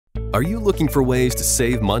Are you looking for ways to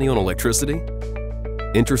save money on electricity?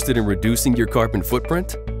 Interested in reducing your carbon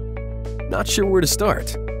footprint? Not sure where to start?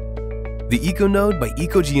 The Econode by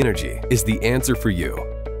Ecogy Energy is the answer for you.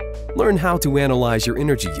 Learn how to analyze your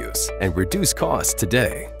energy use and reduce costs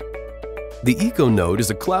today. The Econode is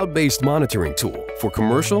a cloud-based monitoring tool for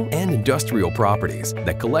commercial and industrial properties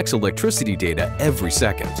that collects electricity data every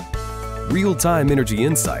second. Real-time energy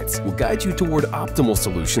insights will guide you toward optimal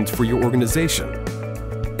solutions for your organization.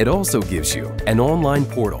 It also gives you an online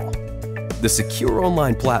portal. The secure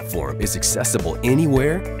online platform is accessible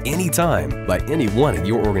anywhere, anytime, by anyone in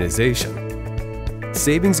your organization.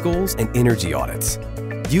 Savings goals and energy audits.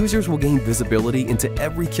 Users will gain visibility into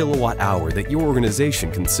every kilowatt hour that your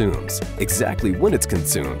organization consumes, exactly when it's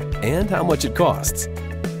consumed, and how much it costs.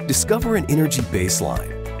 Discover an energy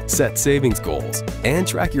baseline, set savings goals, and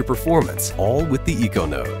track your performance, all with the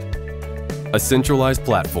Econode. A centralized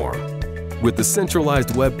platform. With the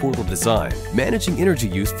centralized web portal design, managing energy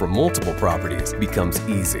use for multiple properties becomes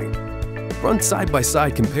easy. Run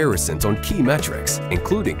side-by-side comparisons on key metrics,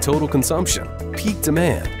 including total consumption, peak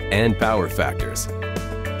demand, and power factors.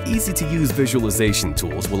 Easy-to-use visualization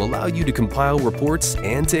tools will allow you to compile reports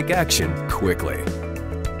and take action quickly.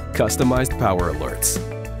 Customized power alerts.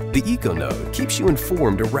 The Econode keeps you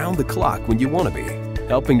informed around the clock when you want to be,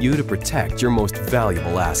 helping you to protect your most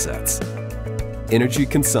valuable assets. Energy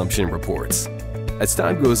consumption reports. As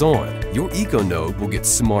time goes on, your Econode will get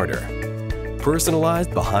smarter.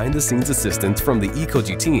 Personalized behind-the-scenes assistance from the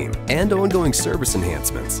Ecogy team and ongoing service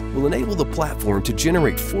enhancements will enable the platform to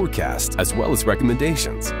generate forecasts as well as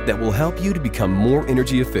recommendations that will help you to become more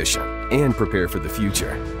energy efficient and prepare for the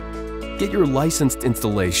future. Get your licensed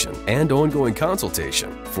installation and ongoing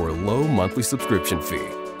consultation for a low monthly subscription fee.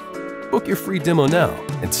 Book your free demo now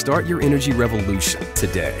and start your energy revolution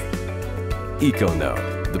today.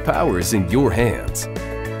 Econode, the power is in your hands.